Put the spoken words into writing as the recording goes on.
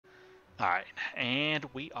Alright, and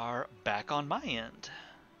we are back on my end.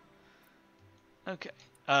 Okay.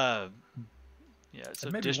 Yeah, so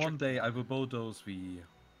And maybe district... one day I will bulldoze the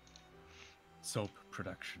soap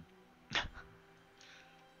production.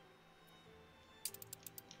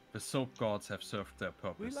 The soap gods have served their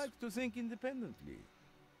purpose. We like to think independently.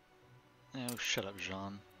 Oh, shut up,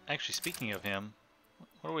 Jean. Actually, speaking of him,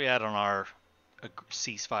 what are we at on our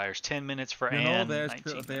ceasefires? 10 minutes for Anne, 19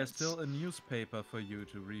 minutes. There's still a newspaper for you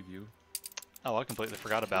to review. Oh, I completely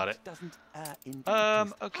forgot about it.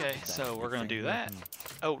 Okay, so we're going to do that.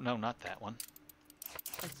 Oh, no, not that one.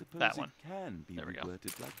 I suppose That one. It can be There we go.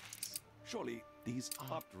 reworded like this. Surely these,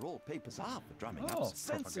 after all, papers are for drumming Oh, up.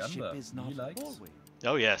 Censorship propaganda. is not He likes. always.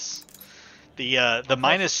 Oh, yes. The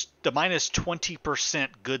minus 20%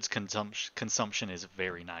 goods consumption is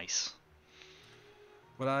very nice.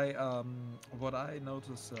 What I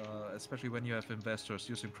notice, especially when you have investors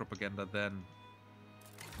using propaganda, then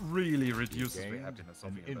really reduces the happiness of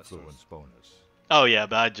an the investors. influence bonus. Oh yeah,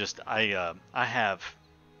 but I have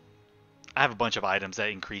a bunch of items that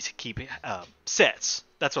increase sets.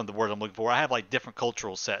 That's what the word I'm looking for. I have like different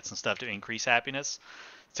cultural sets and stuff to increase happiness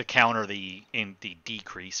to counter the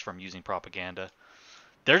decrease from using propaganda.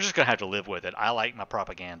 They're just gonna have to live with it. I like my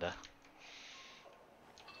propaganda.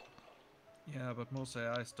 Yeah, but most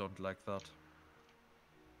AIs don't like that.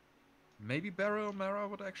 Maybe Barry O'Mara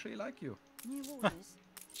would actually like you. New orders.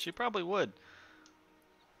 She probably would.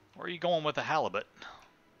 Where are you going with the halibut?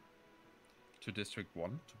 To District 1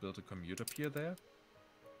 to build a commuter pier there?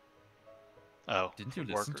 Oh, Didn't you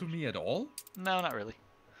for listen to workers. me at all? No, not really.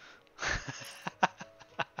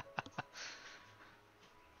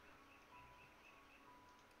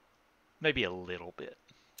 Maybe a little bit.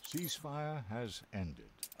 Ceasefire has ended.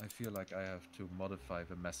 I feel like I have to modify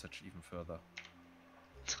the message even further.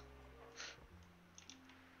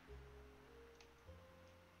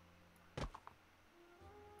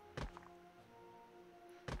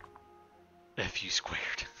 FU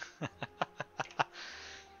squared. Let's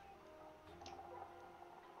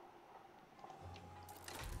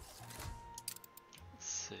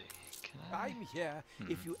see. Can I I'm here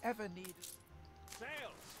if you ever need sales.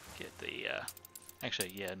 get the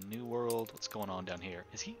actually, yeah, New World. What's going on down here?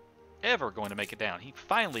 Is he ever going to make it down? He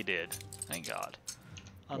finally did. Thank God.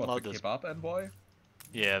 Unload What, the this. kebab envoy?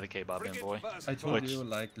 Yeah, the Kebab envoy. I told Which- you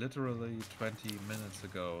like literally 20 minutes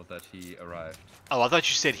ago that he arrived. Oh, I thought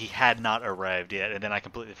you said he had not arrived yet, and then I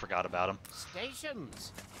completely forgot about him.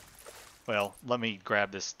 Stations. Well, let me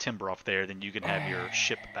grab this timber off there, then you can have your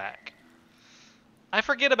ship back. I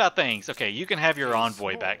forget about things. Okay, you can have your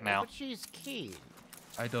envoy back now. But she's keen.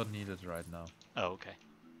 I don't need it right now. Oh, okay.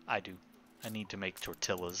 I do. I need to make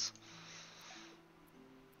tortillas.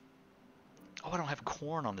 Oh, I don't have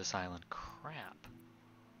corn on this island. Crap.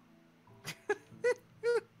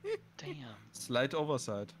 Damn. Slight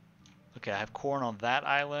oversight. Okay, I have corn on that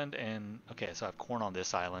island, and okay, so I have corn on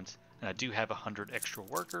this island, and I do have 100 extra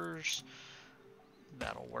workers.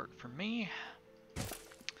 That'll work for me.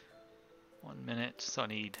 1 minute, so I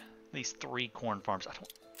need at least 3 corn farms. I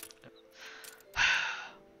don't.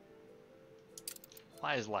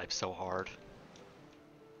 Why is life so hard?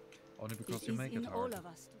 Only because you make it hard.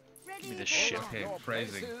 Give me this shit. Okay,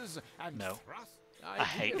 phrasing. No. I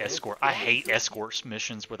hate escort. I hate escorts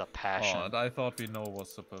missions with a passion. Oh, and I thought we know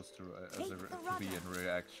was supposed to, to be in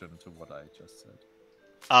reaction to what I just said.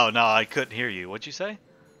 Oh no, I couldn't hear you. What'd you say?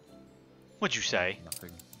 What'd you say?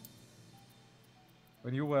 Nothing.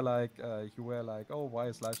 When you were like, oh, why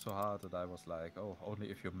is life so hard? And I was like, oh,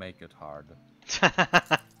 only if you make it hard.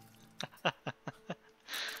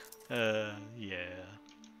 Yeah.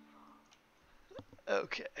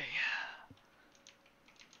 Okay.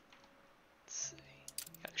 Let's see.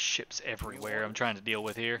 Got ships everywhere I'm trying to deal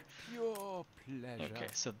with here. Your pleasure. Okay,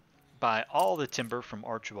 so buy all the timber from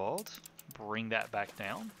Archibald. Bring that back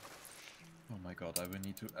down. Oh my god,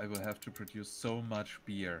 I will have to produce so much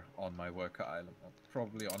beer on my worker island.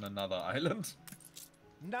 Probably on another island.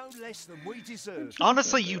 No less than we deserve.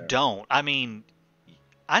 Honestly, you don't. I mean,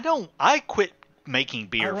 I quit making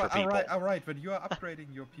beer for people. Alright, but you are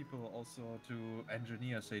upgrading your people also to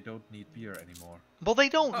engineers. They don't need beer anymore. Well, they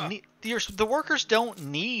don't need... The workers don't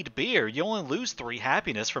need beer. You only lose 3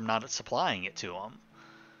 happiness from not supplying it to them.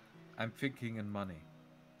 I'm thinking in money.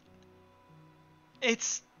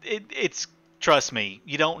 It's trust me,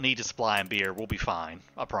 you don't need to supply them beer. We'll be fine.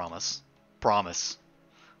 I promise. Promise.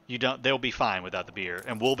 You don't. They'll be fine without the beer,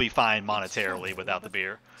 and we'll be fine monetarily without the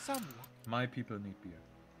beer. My people need beer.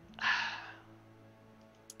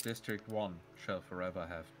 District 1 shall forever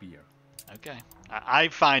have beer. Okay. I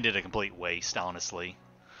find it a complete waste, honestly.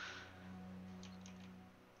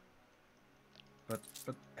 But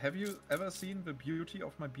have you ever seen the beauty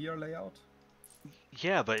of my beer layout?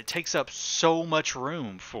 Yeah, but it takes up so much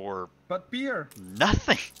room for But beer!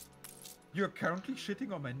 nothing. You're currently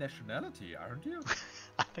shitting on my nationality, aren't you?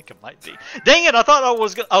 I think it might be. Dang it! I thought I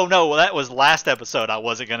was gonna. Oh no, well, that was last episode. I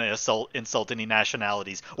wasn't gonna insult any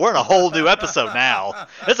nationalities. We're in a whole new episode now.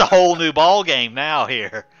 It's a whole new ball game now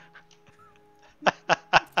here. Oh,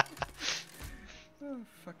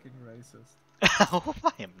 fucking racist. Oh,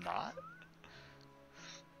 I am not.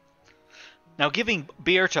 Now, giving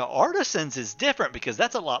beer to artisans is different because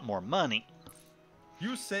that's a lot more money.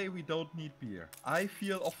 You say we don't need beer. I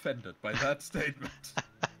feel offended by that statement.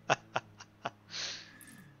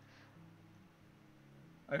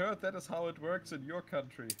 I heard that is how it works in your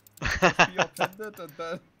country. Just be offended and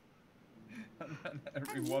then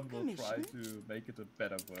everyone will try to make it a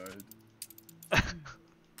better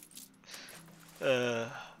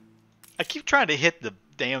world. I keep trying to hit the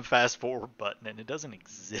damn fast forward button and it doesn't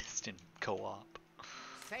exist in co-op.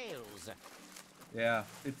 Sails. Yeah,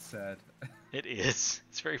 it's sad. It is.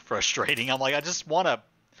 It's very frustrating. I'm like, I just want to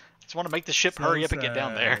make the ship hurry up and get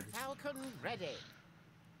down there. Falcon ready.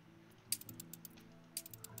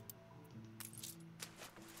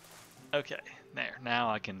 Okay, there.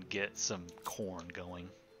 Now I can get some corn going.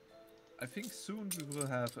 I think soon we will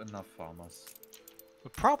have enough farmers.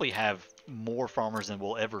 We'll probably have more farmers than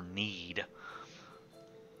we'll ever need.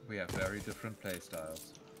 We have very different playstyles.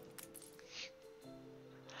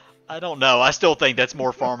 I don't know. I still think that's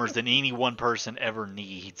more farmers than any one person ever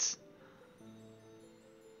needs.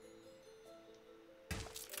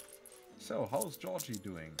 So, how's Georgie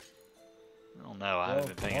doing? I don't know. I haven't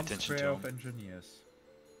been paying one attention to square him. of engineers.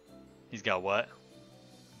 He's got what?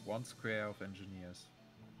 1 square of engineers.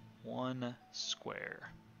 1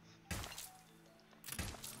 square.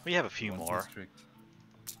 We have a few 1 more. district.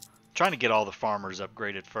 Trying to get all the farmers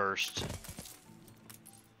upgraded first.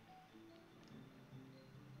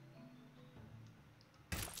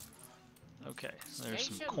 Okay, so there's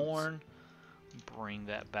some Stations. corn. Bring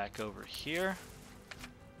that back over here.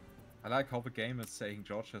 I like how the game is saying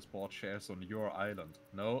George has bought shares on your island.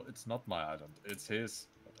 No, it's not my island. It's his.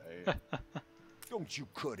 But hey. Don't you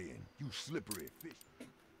cut in, you slippery fish.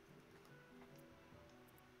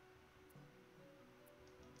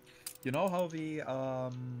 You know how the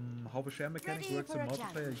share mechanic Ready works in for a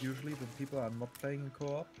multiplayer challenge. usually when people are not playing in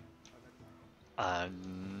co-op?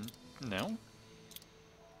 No.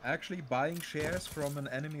 Actually, buying shares from an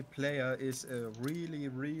enemy player is a really,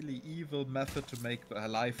 really evil method to make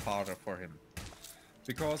life harder for him.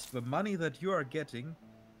 Because the money that you are getting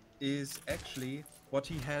is actually what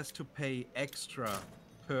he has to pay extra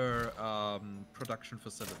per production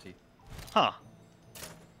facility. Huh.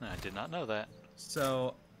 I did not know that.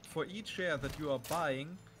 So, for each share that you are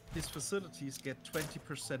buying, his facilities get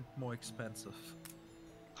 20% more expensive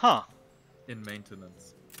Huh. in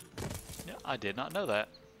maintenance. Yeah, I did not know that.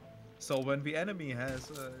 So when the enemy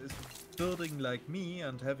is building like me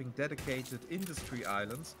and having dedicated industry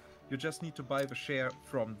islands, you just need to buy the share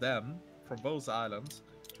from them, from those islands,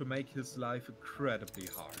 to make his life incredibly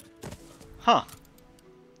hard. Huh.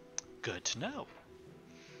 Good to know.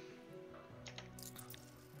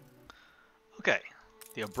 Okay.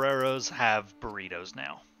 The Obreros have burritos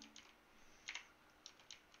now.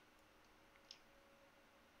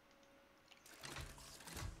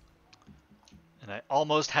 And I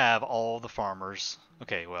almost have all the farmers.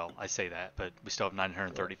 Okay, well, I say that, but we still have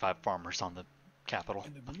 935 farmers on the capital.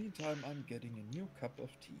 In the meantime, I'm getting a new cup of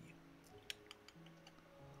tea.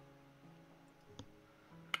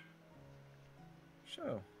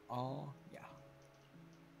 So, yeah.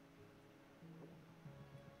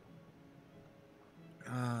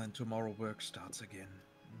 And tomorrow work starts again.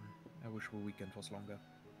 I wish the weekend was longer.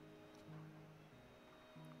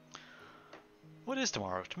 What is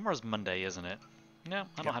tomorrow? Tomorrow's Monday, isn't it? No,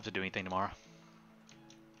 I don't have to do anything tomorrow.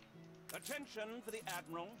 Attention for the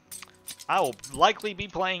Admiral. I will likely be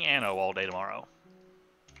playing Anno all day tomorrow.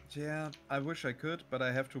 Yeah, I wish I could, but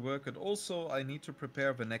I have to work, and also I need to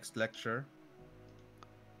prepare the next lecture.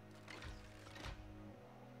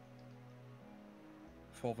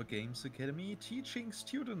 For the Games Academy, teaching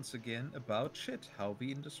students again about shit, how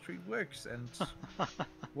the industry works, and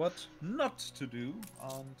what not to do,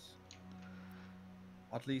 and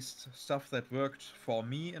at least stuff that worked for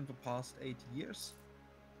me in the past 8 years.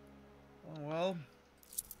 Well,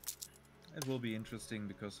 it will be interesting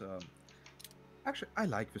because actually I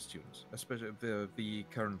like the students, especially the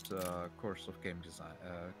current course of game design,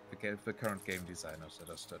 the current game designers that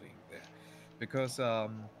are studying there, because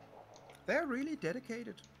they're really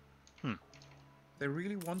dedicated. They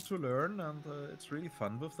really want to learn, and it's really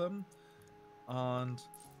fun with them. And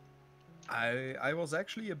I was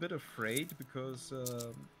actually a bit afraid because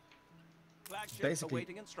Flagship basically,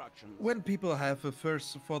 awaiting instructions. when people have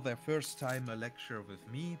for their first time a lecture with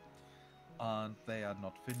me, and they are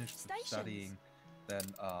not finished with Stations. studying, then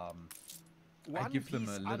I One give them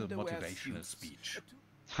a piece little underwear motivational suits. speech.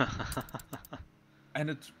 And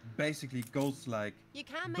it basically goes like, You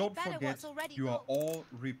can make don't better forget, what's already you are wrong. all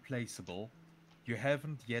replaceable. You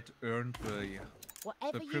haven't yet earned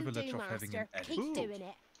Whatever the you privilege do, of having Master, an keep Ooh. doing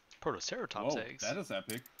it. Protoceratops eggs. that is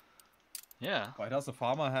epic. Yeah. Why does a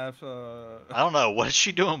farmer have... I don't know. What is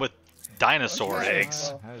she doing with dinosaur Okay,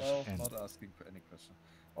 eggs? Has ended. not asking for any question.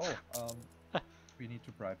 Oh, we need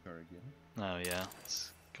to bribe her again. Oh yeah.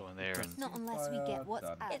 Let's go in there and Not unless we get what's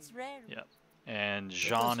Done. It's rare. yeah. And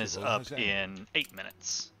Jean is festival up has ended. in 8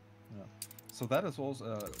 minutes. Yeah. So that is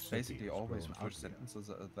also city basically has always the grown first uglier.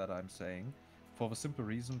 sentences that I'm saying. For the simple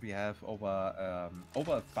reason we have over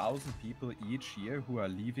 1,000 people each year who are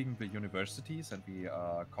leaving the universities and the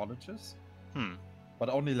colleges, but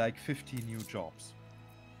only like 50 new jobs.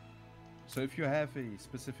 So if you have a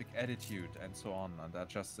specific attitude and so on, and are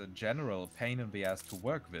just a general pain in the ass to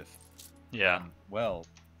work with, Yeah. well,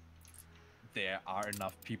 there are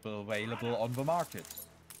enough people available on the market.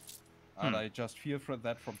 And I just feel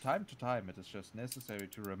that from time to time it is just necessary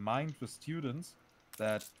to remind the students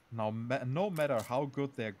that no matter how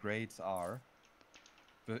good their grades are,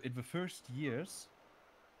 in the first years,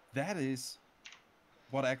 that is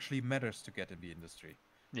what actually matters to get in the industry.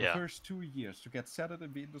 The Yeah. first 2 years to get settled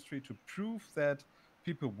in the industry, to prove that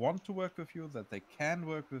people want to work with you, that they can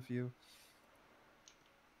work with you.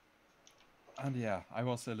 And yeah, I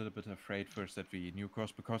was a little bit afraid first at the new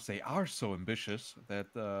course because they are so ambitious that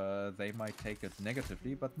they might take it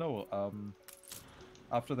negatively. But no,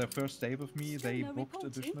 after their first day with me, Still they no booked reporting?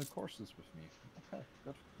 additional courses with me. Okay,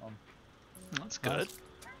 good. That's good.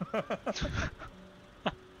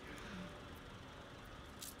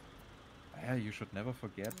 Yeah, you should never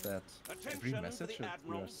forget that every Attention to message the that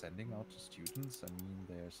we are Admiral. sending out to students, I mean,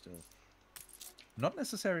 they're still not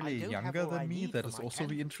necessarily I do have younger all I than me. need That for is my also the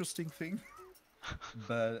tent. interesting thing.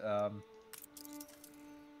 But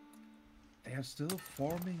they are still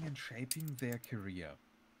forming and shaping their career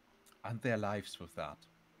and their lives with that.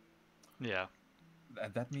 Yeah.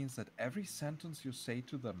 And that means that every sentence you say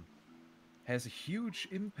to them has a huge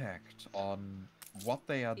impact on what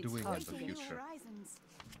they are doing in the Exciting. New future. horizons.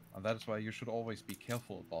 And that is why you should always be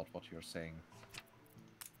careful about what you're saying.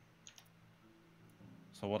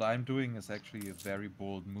 So what I'm doing is actually a very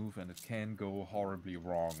bold move and it can go horribly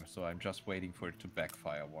wrong. So I'm just waiting for it to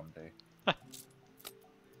backfire one day.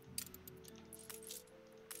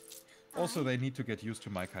 Also, they need to get used to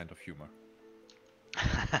my kind of humor.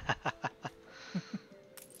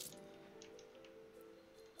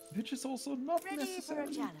 Which is also not Ready for a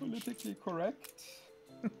necessarily challenge. politically correct.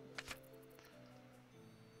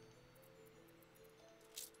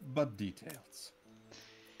 But details.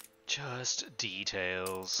 Just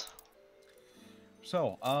details.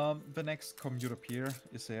 So, the next commuter peer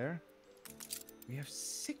is there. We have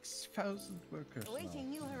 6,000 workers now. Awaiting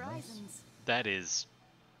new Nice. horizons. That is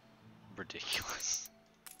ridiculous.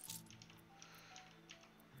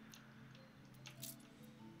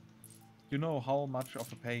 You know how much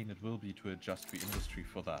of a pain it will be to adjust the industry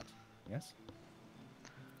for that, yes?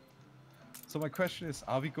 So my question is,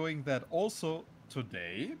 are we going that also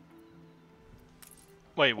today?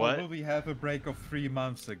 Wait, Or what? will we have a break of 3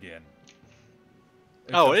 months again?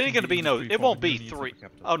 Oh, it Adjusting ain't gonna the be no. industry It for won't the new be needs of 3. the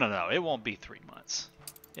capital? Oh no, it won't be 3 months.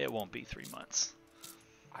 It won't be 3 months.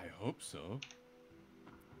 I hope so.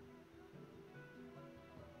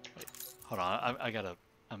 Hold on, I gotta.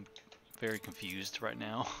 I'm very confused right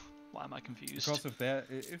now. Why am I confused? Because if there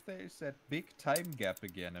is that big time gap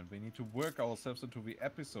again, and we need to work ourselves into the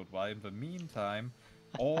episode, while in the meantime,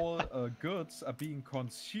 all goods are being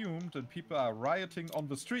consumed and people are rioting on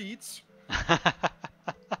the streets,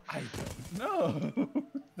 I don't know.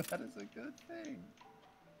 That is a good thing.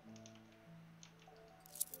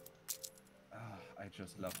 I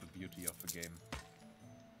just love the beauty of the game.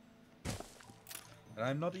 And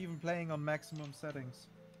I'm not even playing on maximum settings.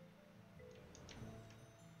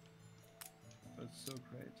 It's so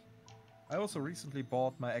great. I also recently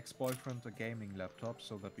bought my ex-boyfriend a gaming laptop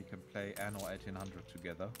so that we can play Anno 1800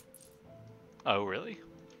 together. Oh really?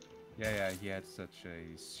 Yeah, he had such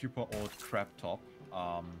a super old crap top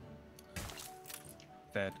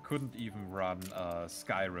that couldn't even run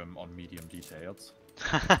Skyrim on medium details.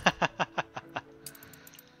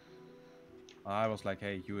 I was like,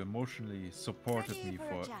 hey, you emotionally supported Ready me for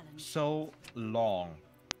a for challenge. so long.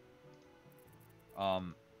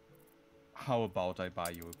 How about I buy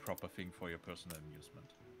you a proper thing for your personal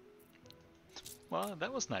amusement? Well,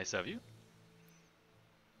 that was nice of you.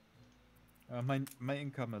 My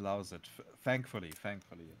income allows it. Thankfully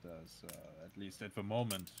it does. At least at the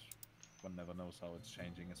moment, one never knows how it's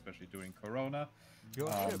changing, especially during Corona. Your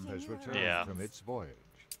ship has returned Yeah. from its voyage.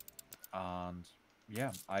 And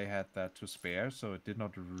yeah, I had that to spare, so it did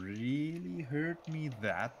not really hurt me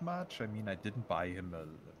that much. I mean, I didn't buy him a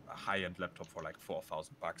high-end laptop for like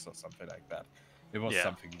 $4,000 or something like that. It was Yeah.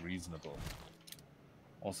 something reasonable.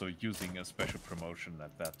 Also using a special promotion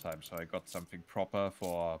at that time, so I got something proper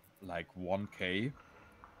for like 1K.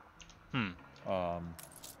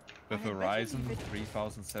 With a Ryzen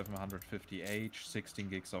 3750H, 16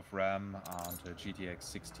 gigs of RAM, and a GTX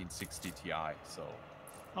 1660 Ti. So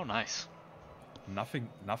Oh, nice. nothing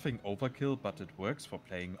overkill, but it works for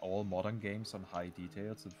playing all modern games on high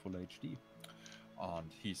details in full HD.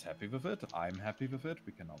 And he's happy with it. I'm happy with it.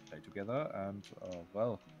 We can now play together, and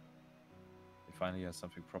well, he finally has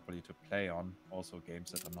something properly to play on. Also,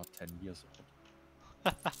 games that are not 10 years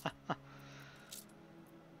old.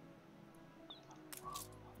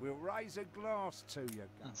 We'll raise a glass to you.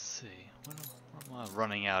 Let's see. What am I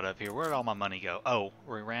running out of here? Where'd all my money go? Oh,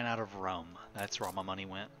 we ran out of rum. That's where all my money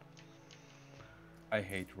went. I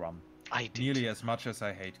hate rum. I do. Nearly as much as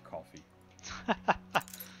I hate coffee.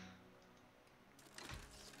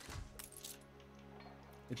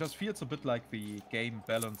 It just feels a bit like the game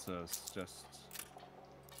balances just...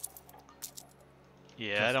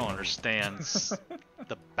 Yeah, I don't understand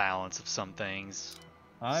the balance of some things.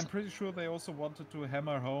 I'm pretty sure they also wanted to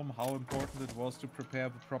hammer home how important it was to prepare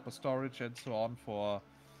the proper storage and so on for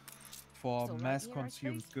So right mass here, I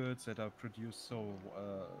consumed suppose? goods that are produced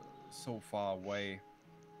so far away.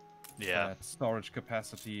 Yeah. That storage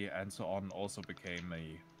capacity and so on also became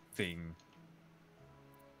a thing,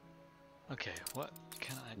 Okay, what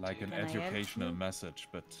can I like do? an Can I help educational you? message,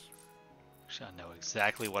 but Actually, I know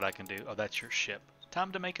exactly what I can do. Oh, that's your ship.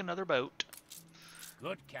 Time to make another boat.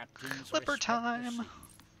 Good captains. Clipper respect the time. sea.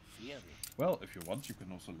 Fear it. well, if you want, you can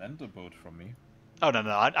also lend a boat from me. Oh, no,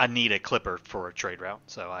 I need a clipper for a trade route,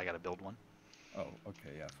 so I gotta build one. Oh,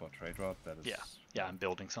 okay, yeah, for trade route, that is... Yeah, I'm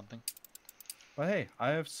building something. But hey,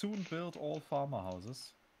 I have soon built all farmer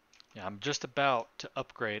houses. Yeah, I'm just about to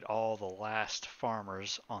upgrade all the last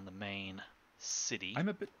farmers on the main city. I'm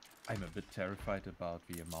a bit terrified about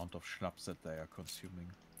the amount of schnapps that they are consuming.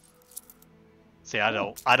 See, I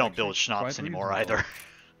don't actually build schnapps quite anymore reasonable. either.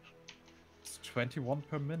 It's 21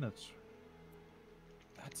 per minute.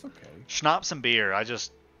 That's okay. Schnapps and beer, I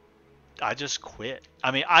just quit.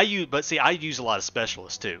 I mean, I use a lot of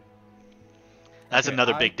specialists too. That's Okay,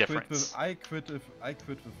 another I big quit difference. I quit with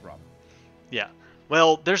rum. Yeah.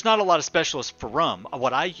 Well, there's not a lot of specialists for rum.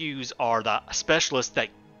 What I use are the specialists that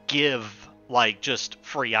give like just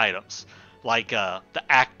free items, like the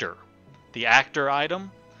actor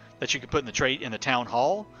item that you can put in the trade in the town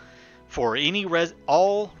hall for any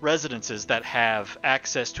all residences that have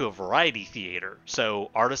access to a variety theater.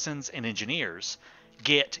 So artisans and engineers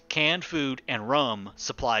get canned food and rum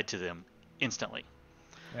supplied to them instantly.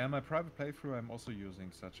 Yeah, in my private playthrough, I'm also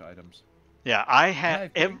using such items. Yeah, I And have. I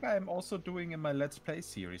think I'm also doing in my Let's Play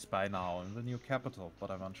series by now in the new capital, but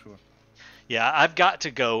I'm unsure. Yeah, I've got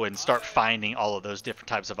to go and start finding all of those different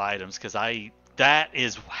types of items because that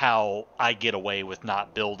is how I get away with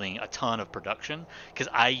not building a ton of production because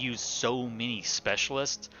I use so many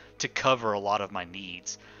specialists to cover a lot of my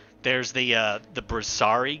needs. There's the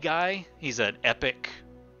Brisari guy. He's an epic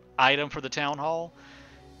item for the town hall.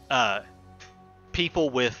 People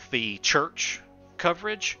with the church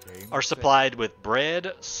coverage are supplied with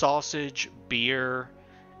bread, sausage, beer,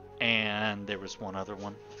 and there was one other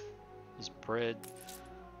one. Is bread?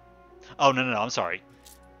 Oh no, I'm sorry.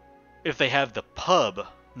 If they have the pub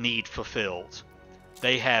need fulfilled,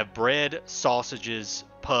 they have bread, sausages,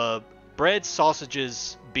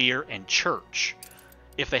 beer, and church.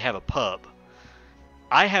 If they have a pub,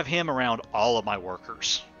 I have him around all of my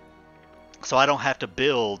workers, so I don't have to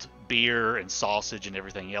build beer and sausage and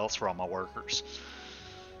everything else for all my workers.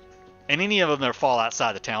 And any of them that fall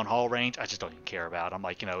outside the town hall range, I just don't even care about. I'm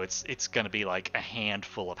like, it's going to be like a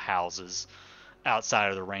handful of houses outside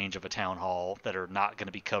of the range of a town hall that are not going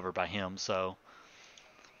to be covered by him. So,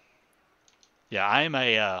 yeah, I'm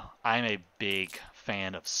a big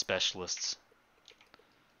fan of specialists.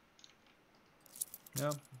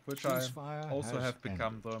 Yeah, which I Ceasefire also has have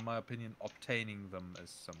become, ended. though in my opinion, obtaining them is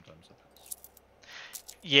sometimes a bit.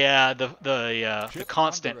 Yeah, the Ship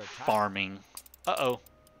constant under attack. farming. Uh-oh.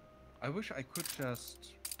 I wish I could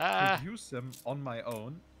just Ah. produce them on my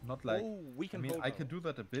own, not like... Oh, we I can mean, hold I on. can do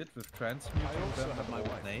that a bit with transmuting I also them have my and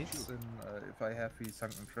wife, nades, too. and if I have the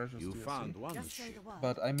sunken treasures You DLC. found one Just say ship. the word.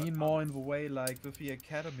 But I mean more in the way like with the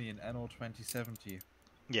Academy in Anno 2070.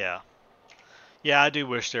 Yeah. Yeah, I do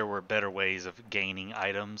wish there were better ways of gaining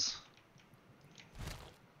items.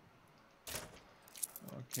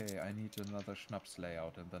 Okay, I need another Schnaps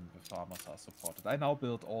layout, and then the farmers are supported. I now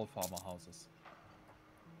build all farmer houses.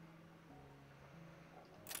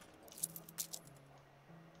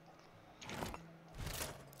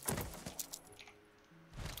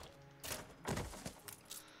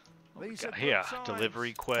 These Got are here, good signs. delivery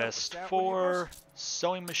Help quest us out, will you, for boss?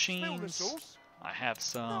 sewing Smell the machines. sauce? I have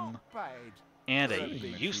some. Not bad. And a For a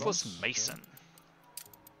big useless shot. mason.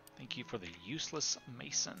 Thank you for the useless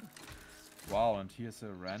mason. Wow, and here's a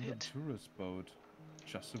random it. tourist boat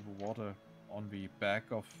just in the water on the back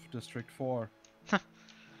of District 4.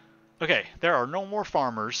 Okay, there are no more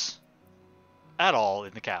farmers at all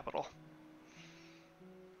in the capital.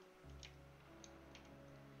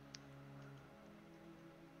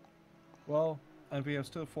 Well, and we have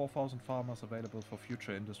still 4,000 farmers available for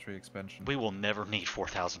future industry expansion. We will never need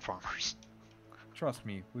 4,000 farmers. Trust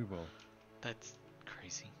me, we will. That's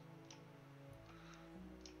crazy.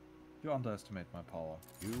 You underestimate my power.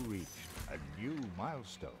 You reached a new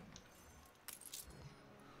milestone.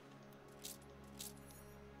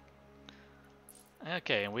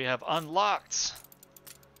 Okay, and we have unlocked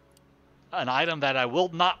an item that I will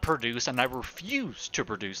not produce, and I refuse to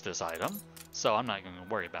produce this item, so I'm not going to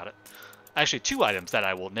worry about it. Actually, 2 items that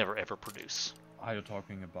I will never ever produce. Are you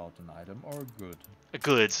talking about an item or a good?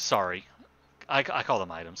 Goods, sorry. I call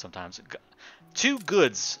them items sometimes. 2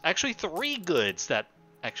 goods, actually 3 goods that...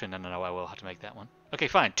 Actually, no, I will have to make that one. Okay,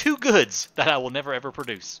 fine. 2 goods that I will never ever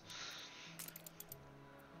produce.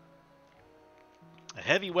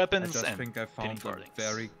 Heavy weapons I just and think I penny found a farthings.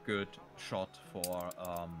 very good shot for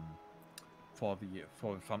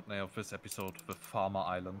the thumbnail of this episode, the Farmer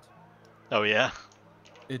Island. Oh yeah.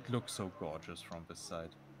 It looks so gorgeous from this side.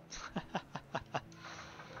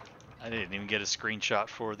 I didn't even get a screenshot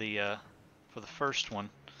for the first one.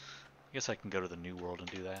 I guess I can go to the new world and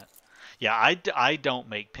do that. Yeah, I don't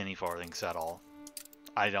make penny farthings at all.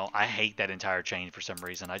 I don't. I hate that entire chain for some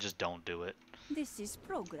reason. I just don't do it. This is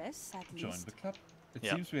progress, at Join least. the club. It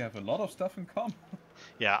Yep. seems we have a lot of stuff in common.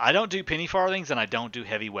 Yeah, I don't do penny farthings and I don't do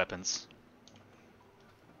heavy weapons.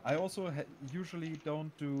 I also usually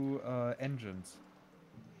don't do engines.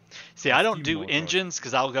 See, I don't Steam do motors. engines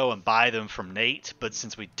because I'll go and buy them from Nate, but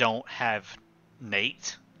since we don't have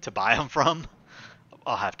Nate to buy them from,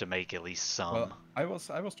 I'll have to make at least some. Well, I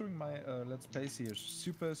was doing my Let's Plays here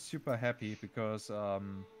super happy because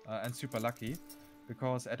and super lucky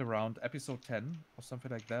because at around episode 10 or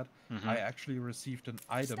something like that, I actually received an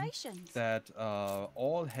item Stations. that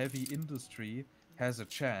all heavy industry has a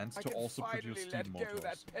chance I to can also finally produce let steam go motors.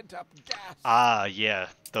 that pent-up gas. Ah, yeah,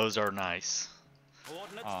 those are nice.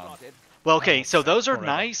 Ordnance Um, spotted. Well, okay, Oh, so those are forever.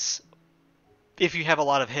 nice if you have a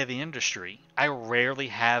lot of heavy industry. I rarely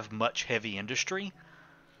have much heavy industry.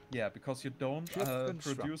 Yeah, because you don't Ship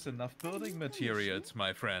construct. produce enough building materials,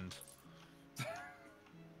 my friend.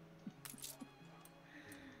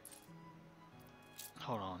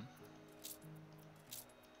 Hold on.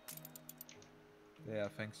 Yeah,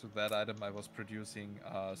 thanks to that item, I was producing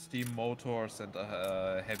steam motors and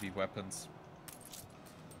heavy weapons.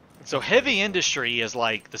 So heavy industry is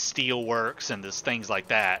like the steel works and this things like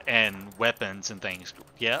that, and weapons and things.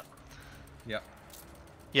 Yeah. Yeah.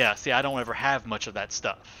 Yeah. See, I don't ever have much of that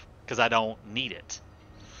stuff because I don't need it,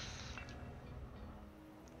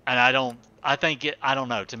 and I don't. I think it. I don't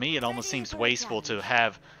know. To me, it almost Ready seems for a wasteful to challenge.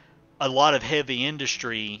 have a lot of heavy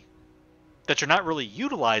industry that you're not really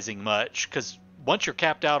utilizing much because once you're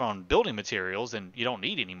capped out on building materials, then you don't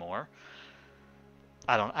need anymore.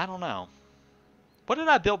 I don't know. What did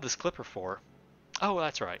I build this clipper for? Oh,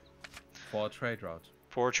 that's right. For a trade route.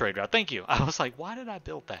 For a trade route. Thank you. I was like, why did I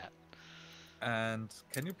build that? And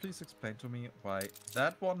can you please explain to me why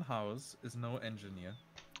that one house is no engineer?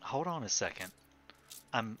 Hold on a second.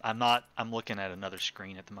 I'm looking at another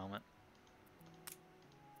screen at the moment.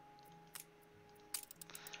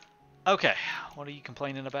 Okay, what are you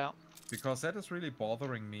complaining about? Because that is really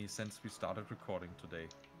bothering me since we started recording today.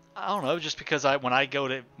 I don't know, just because when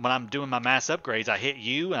I'm doing my mass upgrades, I hit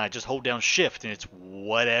U and I just hold down shift and it's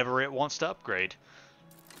whatever it wants to upgrade.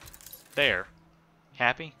 There.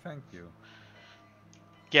 Happy? Thank you.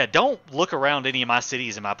 Yeah, don't look around any of my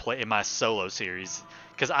cities in my solo series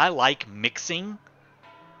because I like mixing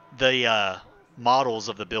the models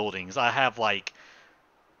of the buildings. I have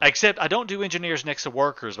except I don't do engineers next to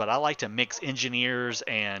workers, but I like to mix engineers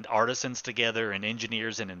and artisans together and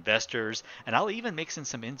engineers and investors, and I'll even mix in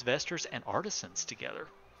some investors and artisans together.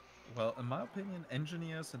 Well, in my opinion,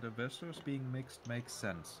 engineers and investors being mixed makes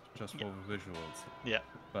sense, just for the visuals. Yeah.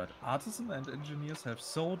 But artisan and engineers have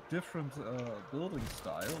so different building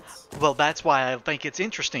styles. Well, that's why I think it's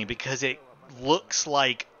interesting, because it looks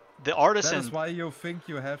like the That artisan. is why you think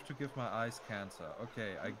you have to give my eyes cancer.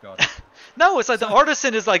 Okay, I got it. No, it's like the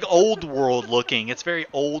artisan is like old world looking. It's very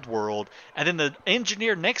old world. And then the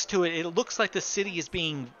engineer next to it, it looks like the city is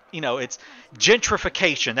being, it's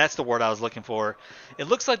gentrification. That's the word I was looking for. It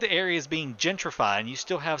looks like the area is being gentrified, and you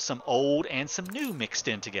still have some old and some new mixed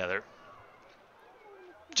in together.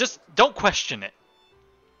 Just don't question it.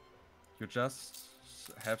 You just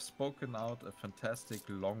have spoken out a fantastic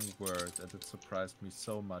long word, and it surprised me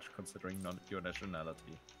so much considering your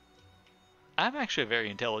nationality. I'm actually a very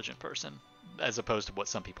intelligent person, as opposed to what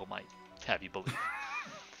some people might have you believe.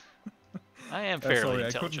 I am fairly sorry,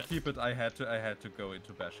 intelligent. I couldn't keep it. I had to go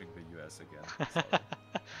into bashing the US again. Sorry.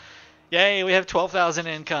 Yay, we have 12,000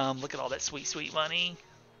 income. Look at all that sweet, sweet money.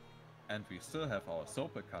 And we still have our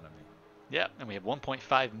soap economy. Yeah, and we have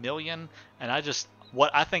 1.5 million. And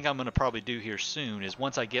what I think I'm going to probably do here soon is,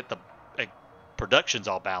 once I get the productions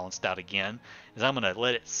all balanced out again, is I'm going to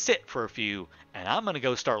let it sit for a few, and I'm going to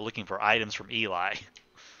go start looking for items from Eli.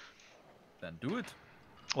 Then do it.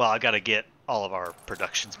 Well, I got to get all of our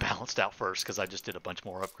productions balanced out first, because I just did a bunch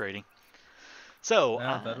more upgrading. So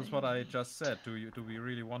Yeah, that is what I just said. Do we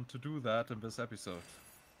really want to do that in this episode?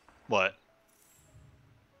 What?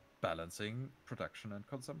 Balancing production and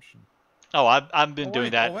consumption. Oh, I've been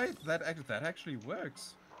doing that. Oh wait, that actually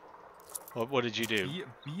works. What did you do?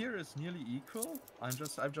 Beer is nearly equal. I'm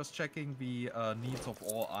just checking the needs of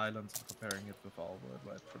all islands and comparing it with our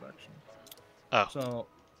worldwide production. Oh. So,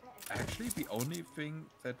 actually, the only thing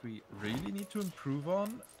that we really need to improve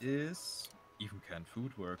on is even canned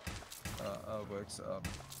food works.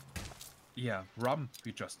 Yeah, rum.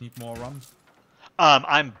 We just need more rum.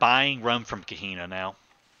 I'm buying rum from Kahina now.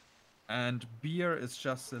 And beer is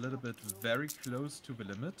just a little bit very close to the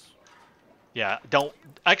limit. Yeah,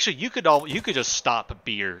 actually you could just stop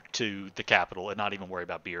beer to the capital and not even worry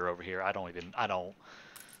about beer over here. I don't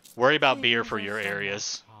worry about beer for your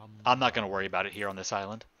areas. I'm not going to worry about it here on this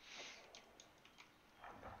island.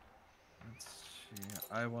 Let's see.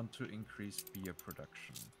 I want to increase beer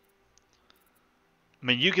production. I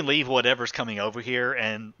mean, you can leave whatever's coming over here,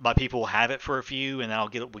 and my people will have it for a few, and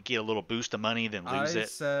we get a little boost of money, then lose it. I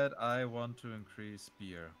said I want to increase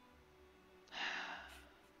beer.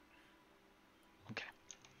 Okay.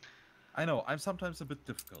 I know, I'm sometimes a bit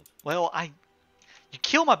difficult. Well, you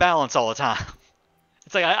kill my balance all the time.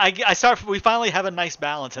 It's like we finally have a nice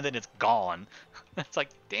balance, and then it's gone. It's like,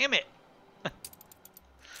 damn it.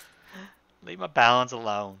 Leave my balance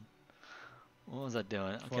alone. What was I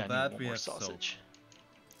doing? Okay, I need one more sausage.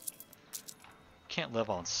 Can't live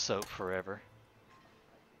on soap forever.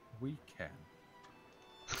 We can.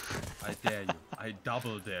 I dare you. I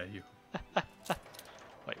double dare you.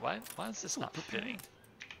 Wait, why is this not fitting?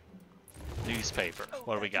 Newspaper.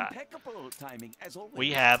 What do we got? Impeccable timing, as always.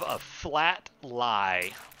 We have a flat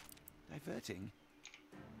lie. Diverting.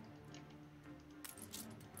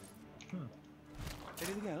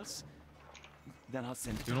 Anything else? Then I'll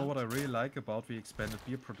send it. You know what I really like about the expanded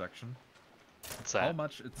beer production? What's that? How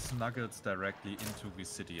much it snuggles directly into the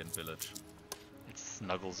city and village. It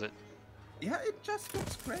snuggles it. Yeah, it just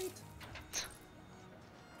looks great.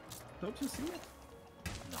 Don't you see it?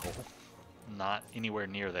 No. Not anywhere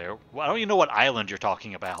near there. Well, I don't even know what island you're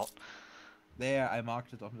talking about. There, I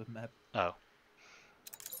marked it on the map. Oh.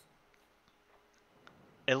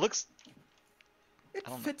 It looks... It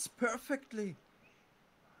fits perfectly.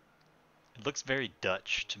 It looks very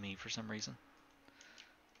Dutch to me for some reason.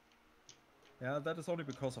 Yeah, that is only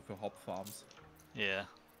because of the hop farms. Yeah.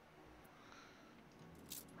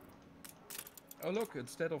 Oh look,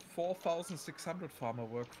 instead of 4,600 farmer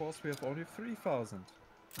workforce, we have only 3,000.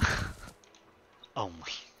 Only.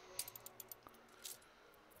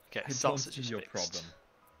 Okay, I sausage don't is see your fixed. problem.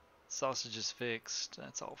 Sausage is fixed.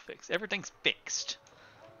 That's all fixed. Everything's fixed.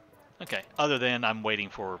 Okay, other than I'm waiting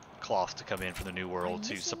for cloth to come in from the New World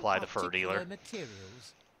to supply the fur dealer.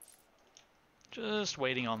 Materials. Just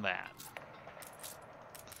waiting on that.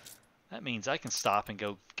 That means I can stop and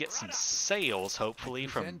go get some sales, hopefully,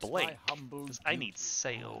 from Blake. 'Cause I need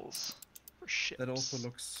sales for ships. That also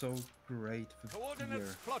looks so great with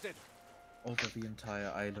beer Plotted. over the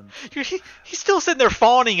entire island. He's still sitting there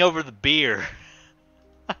fawning over the beer.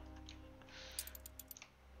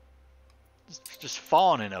 just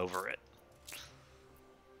fawning over it.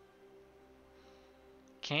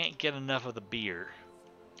 Can't get enough of the beer.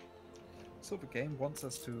 So the game wants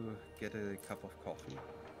us to get a cup of coffee.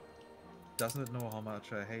 Doesn't it know how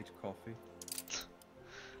much I hate coffee?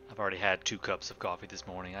 I've already had 2 cups of coffee this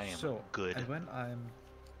morning. I am good. And when I'm...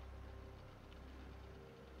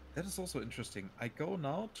 That is also interesting. I go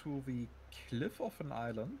now to the cliff of an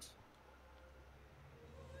island.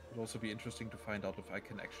 It would also be interesting to find out if I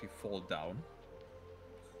can actually fall down.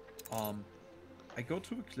 I go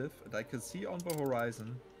to the cliff and I can see on the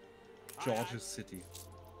horizon George's city.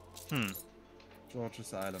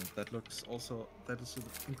 George's Island. That looks also... That is an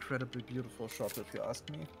incredibly beautiful shot, if you ask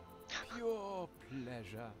me. Pure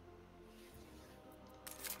pleasure.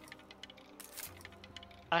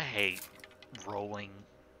 I hate re-rolling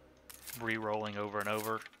over and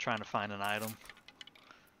over, trying to find an item.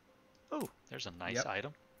 Oh, there's a nice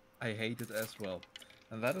item. I hate it as well.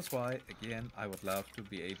 And that is why, again, I would love to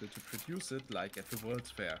be able to produce it like at the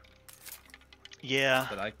World's Fair. Yeah.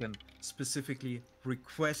 That I can specifically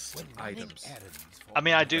request When running items. errands for I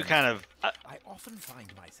mean, I my do friends, kind of... I often find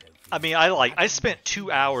myself. I mean, I spent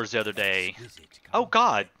 2 hours the other day. Oh,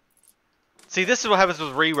 God. See, this is what happens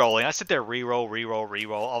with re-rolling. I sit there, re-roll.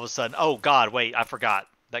 All of a sudden, oh, God, wait, I forgot.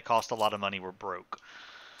 That cost a lot of money. We're broke.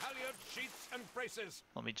 Halyard sheets and braces.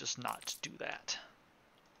 Let me just not do that.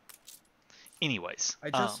 Anyways. I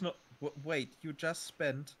just know... Wait, you just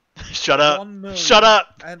spent... Shut up. 1 million Shut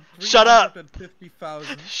up. and Shut up.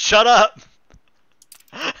 350,000. Shut up.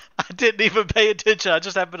 I didn't even pay attention. I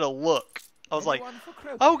just happened to look. I was like,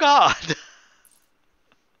 oh, God.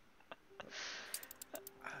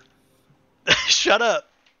 Shut up.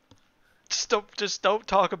 Just don't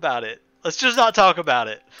talk about it. Let's just not talk about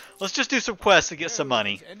it. Let's just do some quests to get some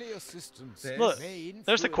money. Look,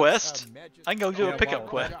 there's a quest. I can go do a pickup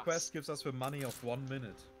quest. That quest gives us the money of 1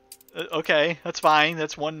 minute. Okay, that's fine.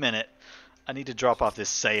 That's 1 minute. I need to drop off this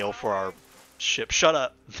sale for our ship. Shut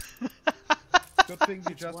up. Good thing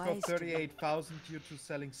we just got 38,000 due to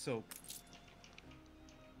selling soap.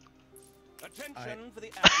 Attention for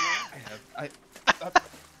the admiral.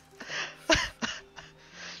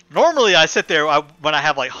 Normally, I sit there when I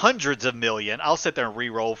have like hundreds of million. I'll sit there and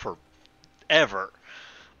re-roll forever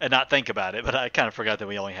and not think about it. But I kind of forgot that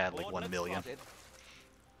we only had like 1 million.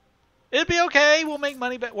 It'd be okay. We'll make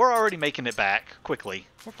money back. We're already making it back quickly.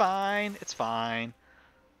 We're fine. It's fine.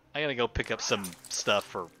 I gotta go pick up some stuff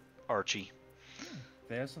for Archie.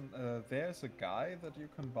 There's a guy that you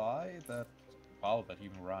can buy that... Wow, that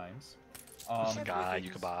even rhymes. Guy you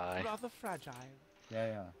can buy. Rather fragile.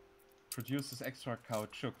 Yeah. Produces extra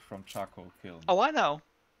caoutchouc from charcoal kiln. Oh, I know.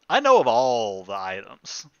 I know of all the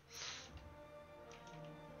items.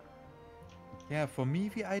 Yeah, for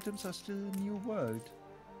me the items are still a new world.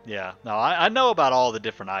 Yeah, no, I know about all the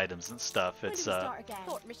different items and stuff. It's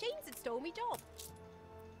Thought machines had stole me job.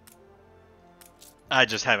 I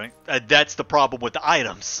just haven't. That's the problem with the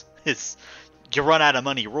items. It's you run out of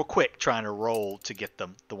money real quick trying to roll to get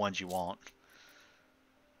them the ones you want.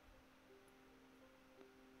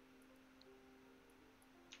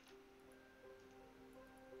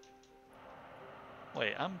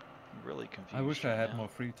 Wait, I'm really confused. I wish I right had now. more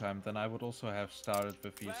free time, then I would also have started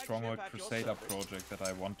with the Stronghold Crusader project that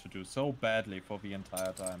I want to do so badly for the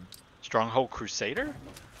entire time. Stronghold Crusader?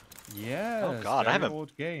 Yes. Oh God, I haven't.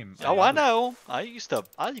 Old game. Oh, I know. I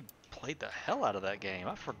played the hell out of that game.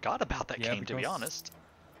 I forgot about that Yeah, game, to be because honest.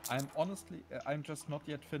 I'm just not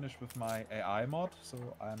yet finished with my AI mod, so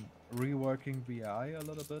I'm reworking the AI a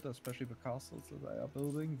little bit, especially the castles that I are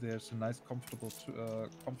building. There's a nice, comfortable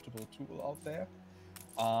tool out there,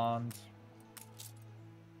 and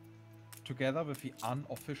together with the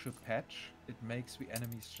unofficial patch, it makes the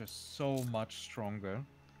enemies just so much stronger.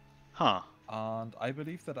 Huh. And I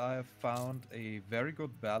believe that I have found a very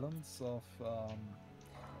good balance of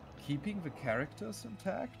keeping the characters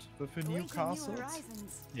intact with the new castles,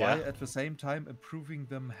 Yeah. while at the same time improving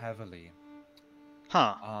them heavily.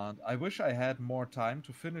 Huh. And I wish I had more time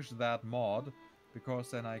to finish that mod,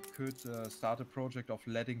 because then I could start a project of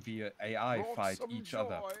letting the AI fight each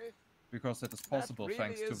other. Because that is possible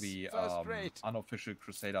thanks to the unofficial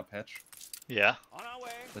Crusader patch. Yeah. On our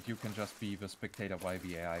way. That you can just be the spectator while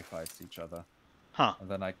the AI fights each other. Huh. And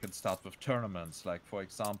then I can start with tournaments, like for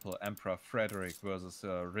example Emperor Frederick versus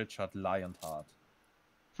Richard Lionheart.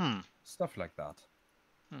 Stuff like that.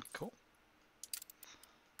 Cool.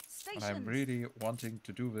 And I'm really wanting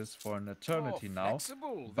to do this for an eternity now.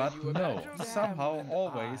 Flexible But than you no, imagine. somehow Sam and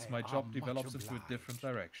always I my are job much develops into a obliged. different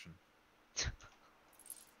direction.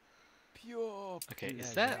 Pure Okay,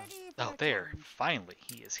 is pleasure. that... Oh, there. Finally,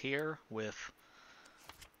 he is here with...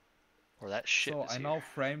 Or that ship So is I here. now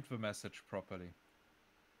framed the message properly.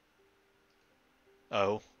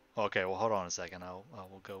 Oh. Okay, well, hold on a second. I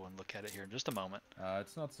will go and look at it here in just a moment.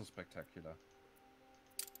 It's not so spectacular.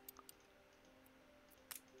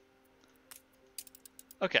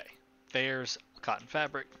 Okay. There's Cotton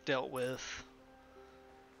fabric dealt with.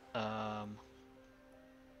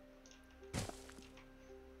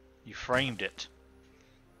 You framed it.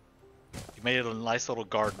 You made it a nice little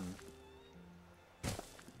garden.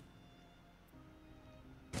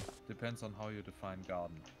 Depends on how you define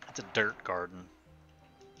garden. It's a dirt garden.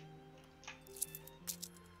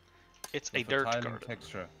 It's a With dirt tiling garden.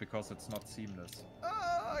 texture, because it's not seamless.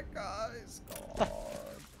 Ah, guys, God.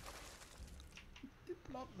 Did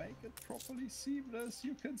not make it properly seamless.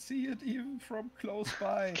 You can see it even from close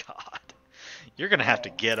by. God. You're gonna have to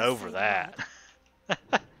get over that.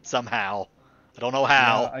 Somehow. I don't know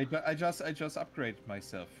how. Yeah, I just upgraded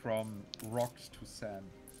myself from rocks to sand.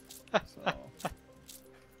 So.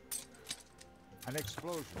 An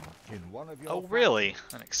explosion in one of your Oh, really?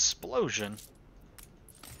 An explosion?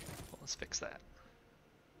 Well, let's fix that.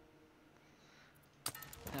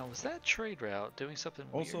 Now, was that trade route doing something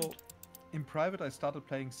Also, weird? in private, I started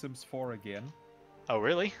playing Sims 4 again. Oh,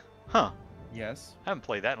 really? Huh. Yes. I haven't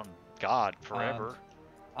played that on God forever.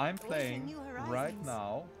 I'm playing New right horizons.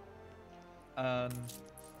 now. How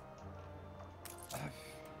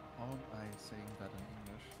am I saying that in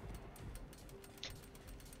English?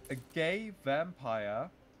 A gay vampire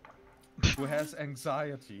who has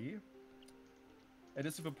anxiety and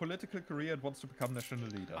is of a political career and wants to become national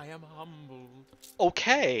leader. I am humbled.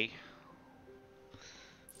 Okay.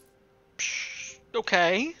 Psh,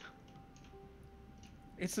 okay.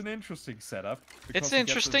 It's an interesting setup. It's because he gets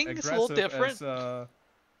interesting, it's a little aggressive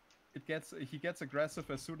different. He gets aggressive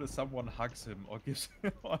as soon as someone hugs him or gives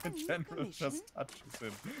him, or in general just touches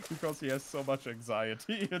him, because he has so much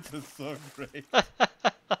anxiety. It is so great.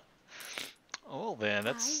 Oh, then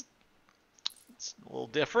it's a little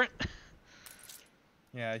different.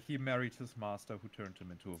 Yeah, he married his master, who turned him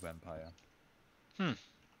into a vampire.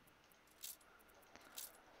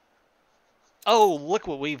 Oh, look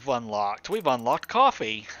what we've unlocked. We've unlocked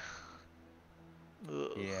coffee.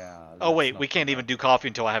 Ugh. Yeah. Oh, wait, let's we not can't do even that. do coffee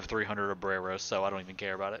until I have 300 obreros, so I don't even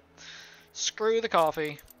care about it. Screw the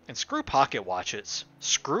coffee. And screw pocket watches.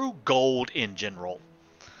 Screw gold in general.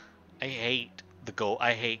 I hate the gold.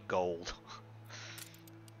 I hate gold.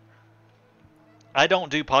 I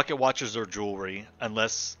don't do pocket watches or jewelry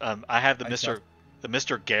unless I have the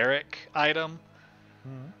Mr. Garrick item.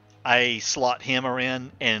 I slot him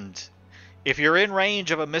in, and if you're in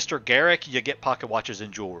range of a Mr. Garrick, you get pocket watches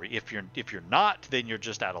and jewelry. If you're not, then you're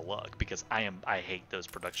just out of luck, because I hate those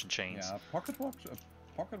production chains. Yeah, pocket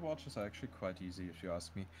watches are actually quite easy, if you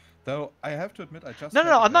ask me. Though I have to admit, I just No,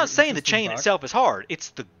 had a I'm not very saying the interesting chain bug. itself is hard. It's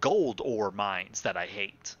the gold ore mines that I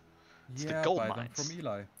hate. It's the gold buy them mines. from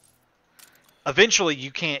Eli. Eventually,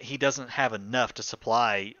 you can't. He doesn't have enough to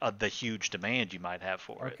supply the huge demand you might have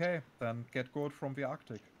for it. Okay, then get gold from the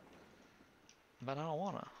Arctic. But I don't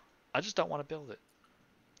wanna. I just don't want to build it.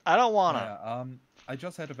 I don't wanna. Yeah, I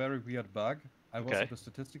just had a very weird bug. I was Okay. at the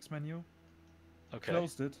statistics menu, Okay.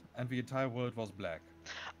 closed it, and the entire world was black.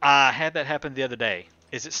 I had that happen the other day.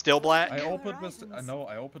 Is it still black? I opened Horizons.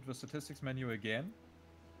 I opened the statistics menu again,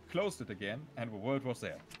 closed it again, and the world was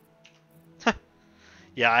there.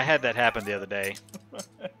 Yeah, I had that happen the other day.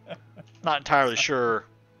 Not entirely sure,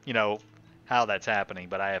 how that's happening,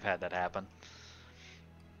 but I have had that happen.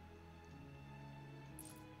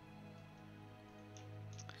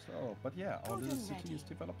 So, but yeah, our little Golden city ready. is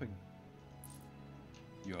developing.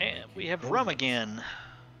 You are And making we have progress. rum again.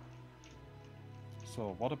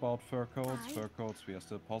 So, what about fur coats? Aye. Fur coats, we are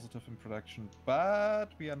still positive in production, but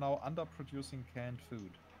we are now underproducing canned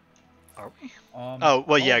food. Are we? How Oh,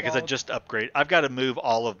 well, yeah, because I about- just upgraded. I've got to move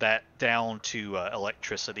all of that down to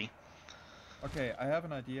electricity. Okay, I have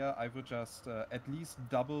an idea. I would just at least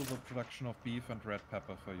double the production of beef and red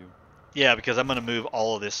pepper for you. Yeah, because I'm going to move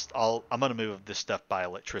all of this. I'm going to move this stuff by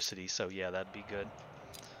electricity, so yeah, that'd be good.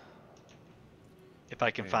 If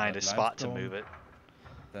I can Okay, find a that spot to limestone- move it.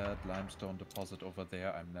 That limestone deposit over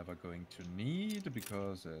there I'm never going to need,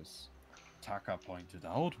 because as Taka pointed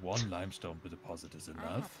out, one limestone deposit is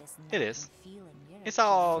enough. It is. It's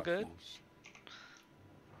all good.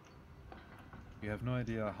 You have no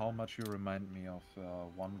idea how much you remind me of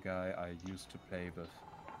one guy I used to play with.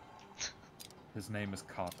 His name is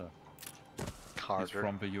Carter. He's Carter.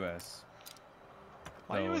 from the US.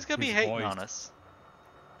 Why are you So always going to be his hating voice- on us?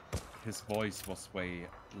 His voice was way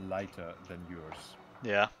lighter than yours,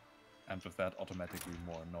 Yeah. and with that automatically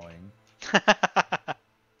more annoying.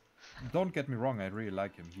 Don't get me wrong, I really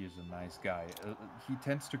like him. He is a nice guy. He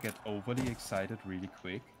tends to get overly excited really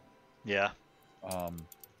quick. Yeah.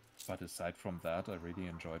 But aside from that, I really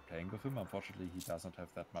enjoy playing with him. Unfortunately, he doesn't have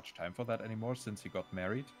that much time for that anymore since he got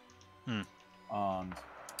married. Hmm. And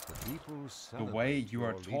The people the way celebrate you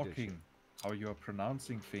are your talking leadership. how you're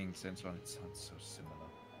pronouncing things and so on. It sounds so similar.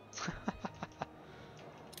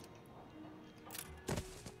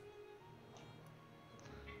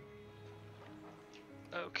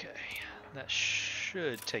 Okay, that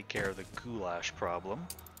should take care of the goulash problem.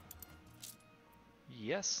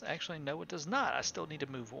 Yes, actually, no, it does not. I still need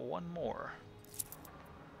to move one more.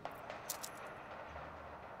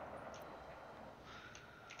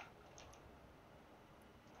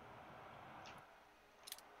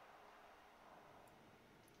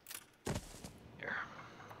 Here.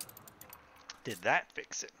 Did that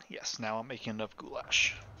fix it? Yes, now I'm making enough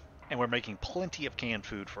goulash. And we're making plenty of canned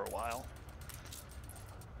food for a while.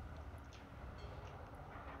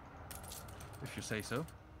 If you say so.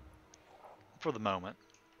 For the moment.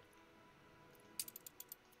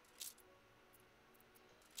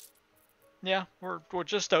 Yeah, we're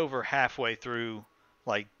just over halfway through,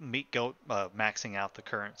 like maxing out the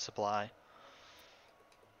current supply.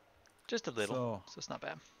 Just a little, so it's not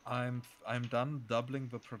bad. I'm done doubling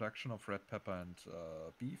the production of red pepper and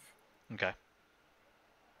beef. Okay.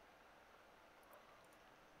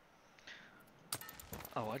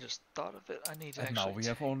 Oh, I just thought of it. I need to and actually. Now we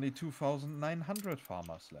have only 2,900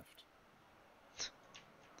 farmers left.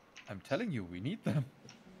 I'm telling you, we need them.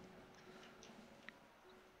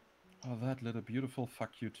 Oh, that little beautiful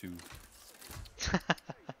fuck you too.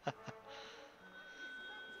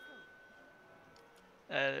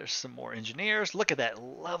 There's some more engineers. Look at that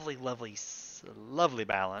lovely, lovely, lovely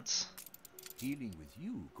balance. Dealing with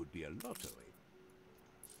you could be a lottery.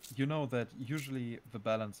 You know that usually the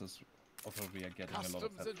balance is, although we are getting a lot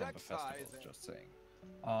of that from the festival, just saying.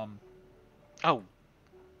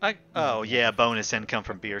 Oh yeah, bonus income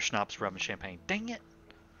from beer, schnapps, rum, and champagne. Dang it.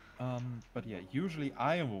 But yeah, usually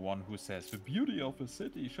I am the one who says the beauty of a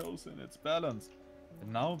city shows in its balance.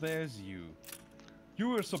 And now there's you. You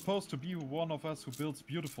were supposed to be one of us who builds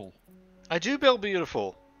beautiful. I do build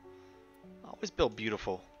beautiful. I always build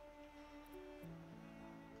beautiful.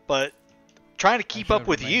 But trying to keep up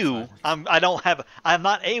with you, I'm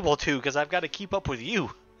not able to because I've got to keep up with you.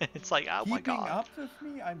 It's like, oh my god. Keeping up with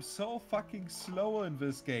me? I'm so fucking slow in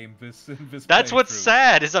this game. That's what's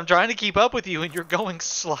sad, is I'm trying to keep up with you and you're going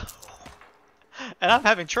slow. And I'm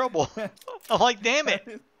having trouble. I'm like, damn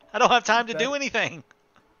it. I don't have time to do anything.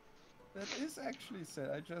 That is actually sad.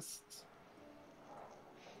 I just...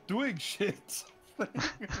 doing shit.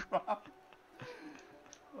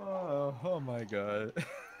 Oh my god.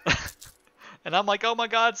 And I'm like, oh my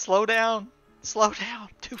god, slow down. Slow down.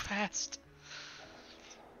 Too fast.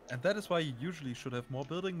 And that is why you usually should have more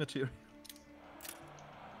building material.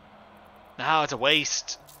 No, it's a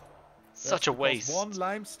waste. Such a waste. One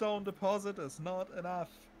limestone deposit is not enough.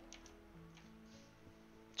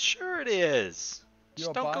 Sure it is.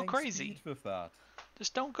 Just don't go crazy. Speed with that.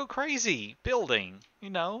 Just don't go crazy building. You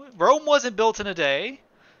know, Rome wasn't built in a day.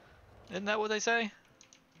 Isn't that what they say?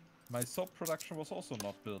 My soap production was also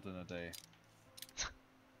not built in a day.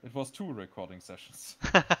 It was 2 recording sessions.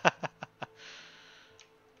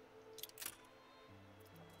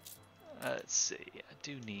 Let's see. I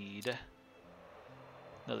do need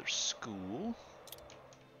another school.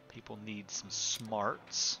 People need some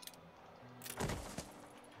smarts.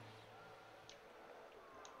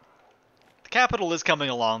 The capital is coming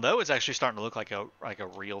along, though. It's actually starting to look like a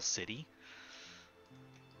real city.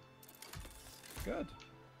 Good.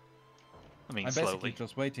 I mean, I'm slowly. basically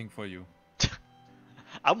just waiting for you.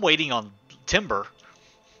 I'm waiting on timber.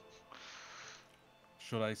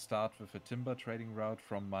 Should I start with a timber trading route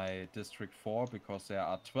from my District 4 because there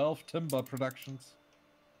are 12 timber productions?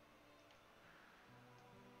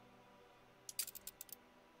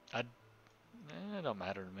 It don't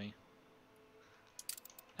matter to me.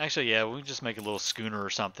 Actually, yeah, we can just make a little schooner or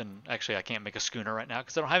something. Actually, I can't make a schooner right now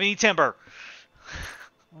because I don't have any timber.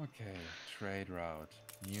 Okay, trade route.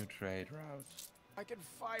 New trade route. I can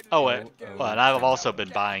find Oh, and I've also been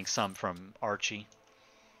buying some from Archie.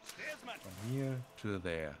 From here to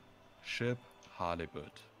there. Ship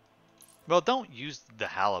halibut. Well, don't use the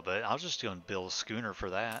halibut. I was just going to build a schooner for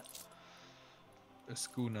that. A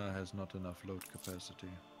schooner has not enough load capacity.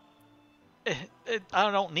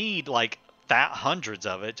 I don't need like that hundreds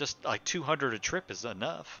of it. Just like 200 a trip is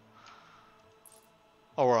enough.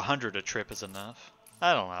 Or 100 a trip is enough.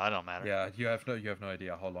 I don't know. It don't matter. Yeah, you have no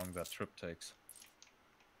idea how long that trip takes.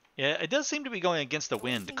 Yeah, it does seem to be going against the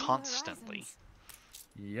wind constantly.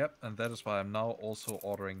 Yep, and that is why I'm now also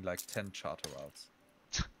ordering like 10 charter routes.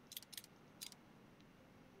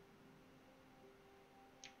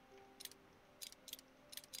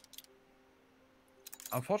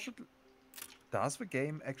 Unfortunately, does the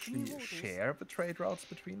game actually share the trade routes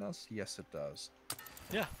between us? Yes, it does.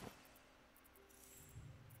 Yeah.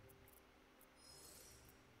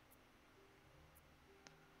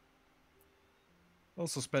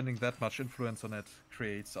 Also, spending that much influence on it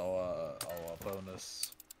creates our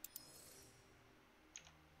bonus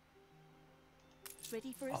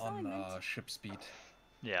Ready for on assignment. ship speed.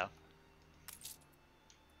 Yeah.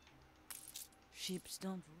 Ships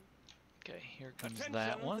don't. Okay, here comes Attention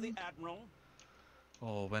that for the one. Admiral.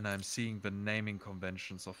 Oh, when I'm seeing the naming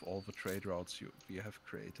conventions of all the trade routes we have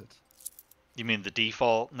created. You mean the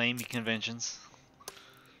default naming conventions?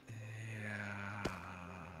 Yeah.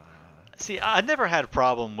 See, I never had a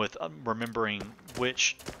problem with remembering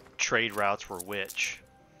which trade routes were which.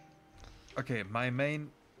 Okay, my main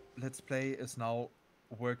Let's Play is now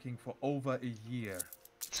working for over a year.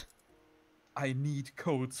 I need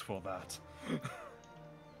codes for that.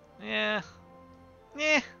 Yeah.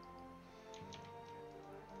 Yeah.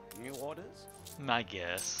 New orders? I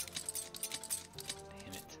guess.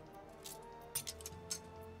 Damn it.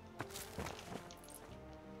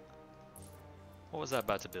 What was I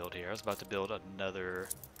about to build here? I was about to build another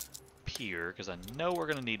pier, because I know we're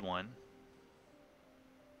going to need one.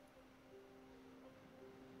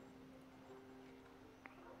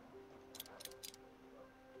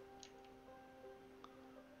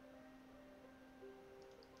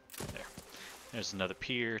 There. There's another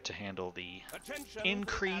pier to handle the Attention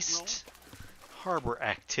increased harbor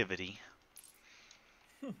activity.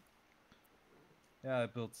 Yeah, I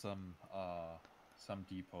built some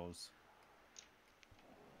depots.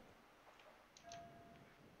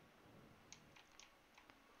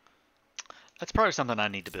 That's probably something I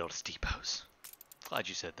need to build is depots. Glad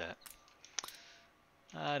you said that.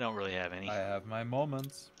 I don't really have any. I have my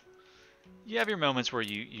moments. You have your moments where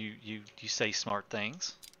you say smart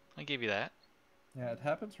things. I give you that. Yeah, it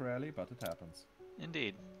happens rarely, but it happens.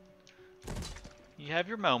 Indeed. You have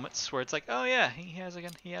your moments where it's like, oh yeah, he has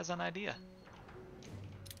an idea.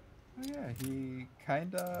 Oh yeah, he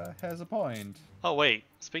kinda has a point. Oh wait,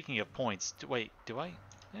 speaking of points, do I?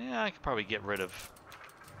 Yeah, I could probably get rid of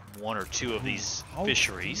one or two of these How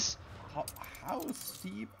fisheries. How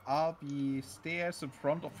steep are the stairs in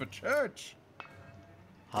front of the church?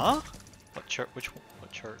 Huh? What church?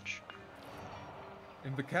 What church?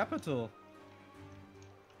 In the capital.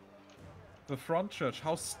 The front church.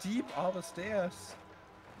 How steep are the stairs?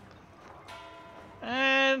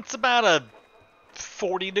 And it's about a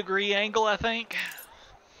 40-degree angle, I think.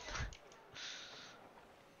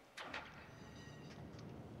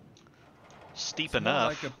 Steep It's more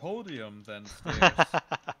enough. like a podium than stairs.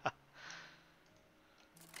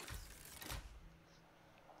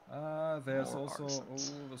 There's More also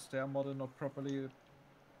artisans. the stair model not properly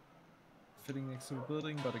fitting next to the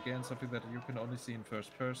building, but again something that you can only see in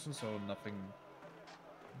first person, so nothing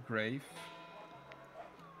grave.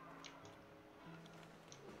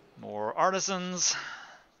 More artisans.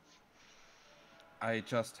 I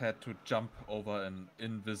just had to jump over an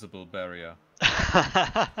invisible barrier.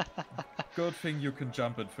 Good thing you can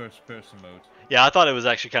jump in first person mode. Yeah, I thought it was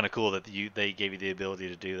actually kind of cool that they gave you the ability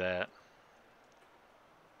to do that.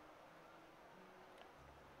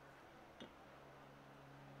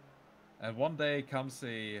 And one day comes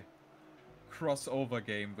a crossover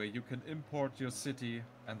game where you can import your city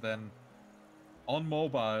and then on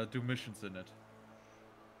mobile do missions in it.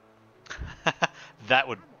 That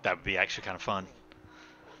would be actually kind of fun.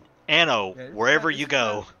 Anno, Yeah, wherever you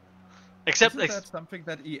go. Except Isn't that something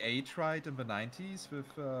that EA tried in the 90s with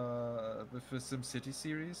the SimCity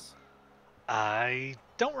series? I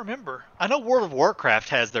don't remember. I know World of Warcraft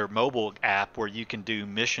has their mobile app where you can do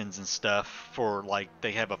missions and stuff for, like,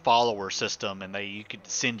 they have a follower system and you could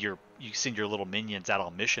send your little minions out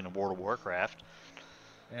on mission in World of Warcraft.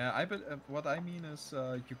 Yeah, what I mean is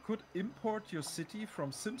you could import your city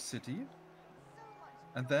from SimCity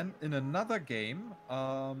and then in another game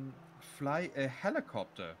fly a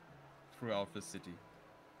helicopter throughout the city.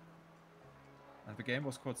 And the game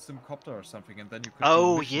was called Simcopter or something, and then you could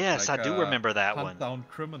do missions Yes, like, I do remember that hunt one. down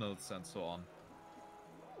criminals and so on.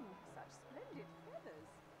 Ooh, such splendid feathers.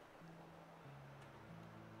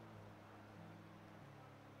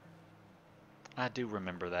 I do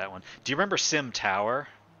remember that one. Do you remember Sim Tower?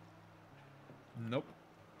 Nope.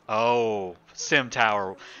 Oh, Sim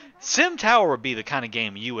Tower. Sim Tower would be the kind of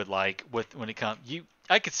game you would like when it comes.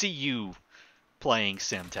 I could see you playing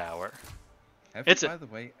Sim Tower. Have It's you, by the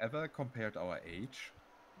way, ever compared our age?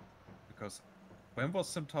 Because when was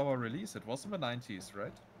Sim Tower released? It was in the 90s,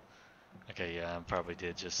 right? Okay, yeah, I probably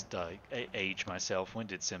did just age myself. When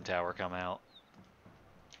did Sim Tower come out?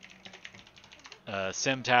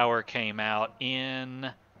 Sim Tower came out in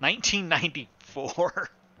 1994.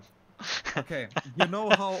 Okay, you know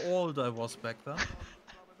how old I was back then?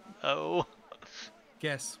 Oh,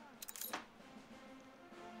 Guess.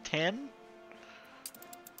 10?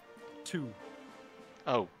 2.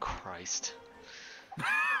 Oh, Christ.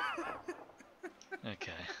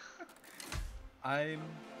 Okay. I'm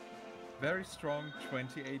very strong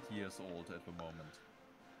 28 years old at the moment.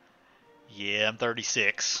 Yeah, I'm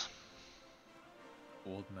 36.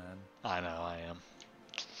 Old man. I know, I am.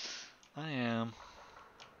 I am.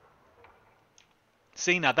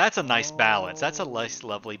 See, now that's a nice balance. That's a nice,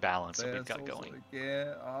 lovely balance that we've There's got also, going.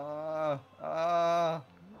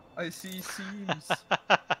 I see seams.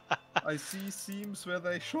 I see seams where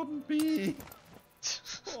they shouldn't be.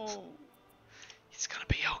 Oh. It's gonna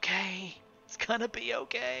be okay. It's gonna be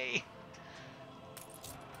okay.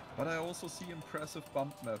 But I also see impressive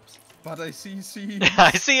bump maps. But I see seams.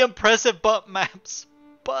 I see impressive bump maps,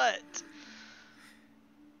 but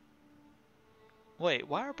wait,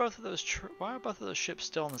 why are both of those ships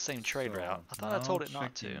still on the same trade route? I thought I told it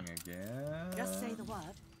not to. Again. Just say the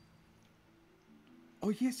word. Oh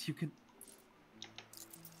yes, you can.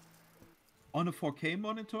 On a 4K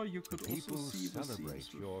monitor, you could People also see the celebrate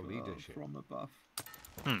scenes your with, leadership. from above.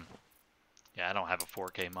 Yeah, I don't have a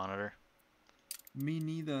 4K monitor. Me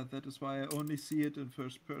neither. That is why I only see it in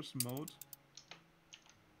first-person mode.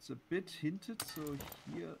 It's a bit hinted, so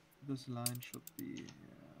here this line should be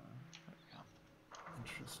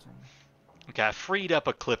interesting. Okay, I freed up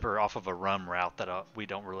a clipper off of a rum route that I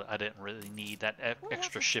didn't really need that extra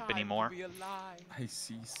What a ship time to anymore. be alive. I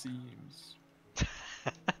see seams.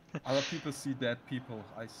 Other people see dead people.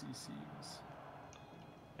 I see seams.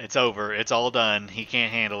 It's over. It's all done. He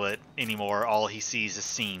can't handle it anymore. All he sees is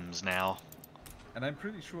seams now. And I'm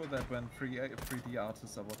pretty sure that when 3D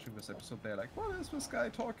artists are watching this episode, they're like, "What is this guy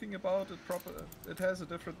talking about? It has a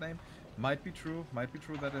different name." Might be true. Might be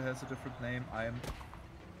true that it has a different name. I am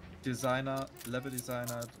designer, level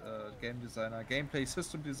designer, game designer, gameplay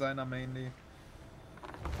system designer mainly.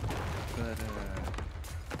 But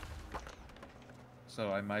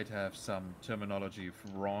so I might have some terminology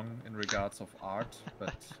wrong in regards of art,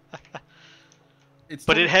 but it's.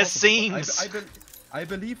 But it totally has possible. seams. I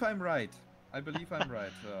believe I'm right. I believe I'm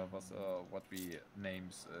right. Was what the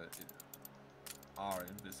names are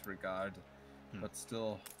in this regard, but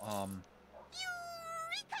still.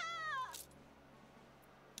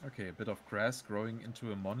 Okay, a bit of grass growing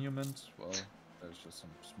into a monument. Well, there's just some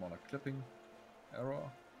smaller clipping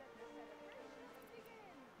error.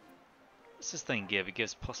 What's this thing give? It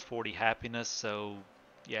gives plus 40 happiness, so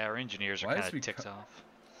yeah, our engineers are Why is kind we of ticked off.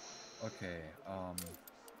 Okay,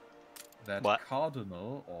 that What?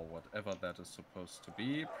 cardinal, or whatever that is supposed to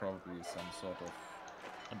be, probably some sort of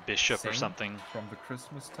A bishop or saint something. from the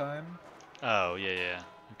Christmas time. Oh, yeah.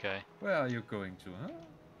 Okay. Where are you going to, huh?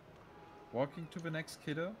 Walking to the next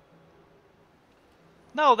kiddo?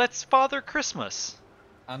 No, that's Father Christmas.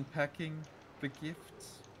 Unpacking the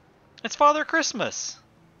gifts? It's Father Christmas.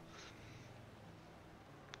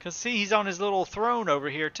 Because, see, he's on his little throne over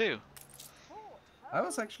here, too. I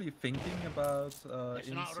was actually thinking about It's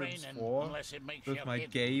in not Sims raining 4 unless it makes with you my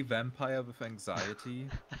giddy. gay vampire with anxiety.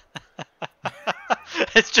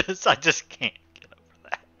 I just can't get over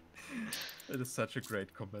that. It is such a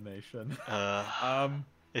great combination.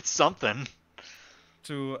 It's something.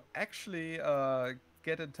 To actually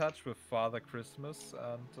get in touch with Father Christmas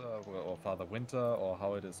and or Father Winter, or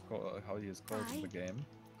how he is called in the game,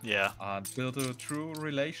 Yeah. and build a true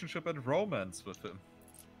relationship and romance with him.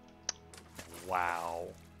 Wow.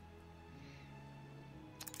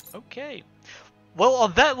 Okay. Well,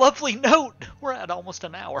 on that lovely note, we're at almost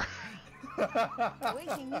an hour.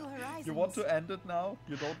 Waiting new horizons. You want to end it now?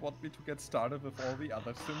 You don't want me to get started with all the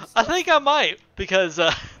other Sims I stuff? think I might, because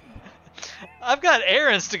I've got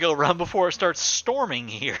errands to go run before it starts storming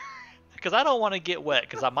here. Because I don't want to get wet,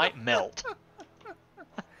 because I might melt.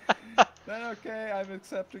 Then okay, I'm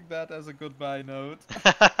accepting that as a goodbye note.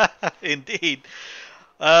 Indeed.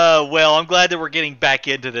 Well, I'm glad that we're getting back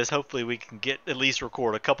into this. Hopefully we can at least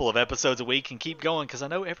record a couple of episodes a week and keep going, because I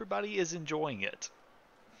know everybody is enjoying it.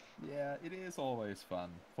 Yeah, it is always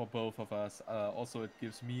fun for both of us. Also, it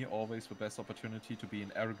gives me always the best opportunity to be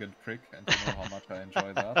an arrogant prick, and you know how much I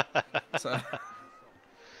enjoy that. So.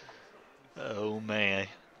 Oh, man.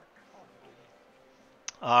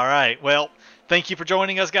 All right. Well, thank you for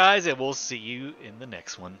joining us, guys, and we'll see you in the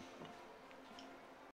next one.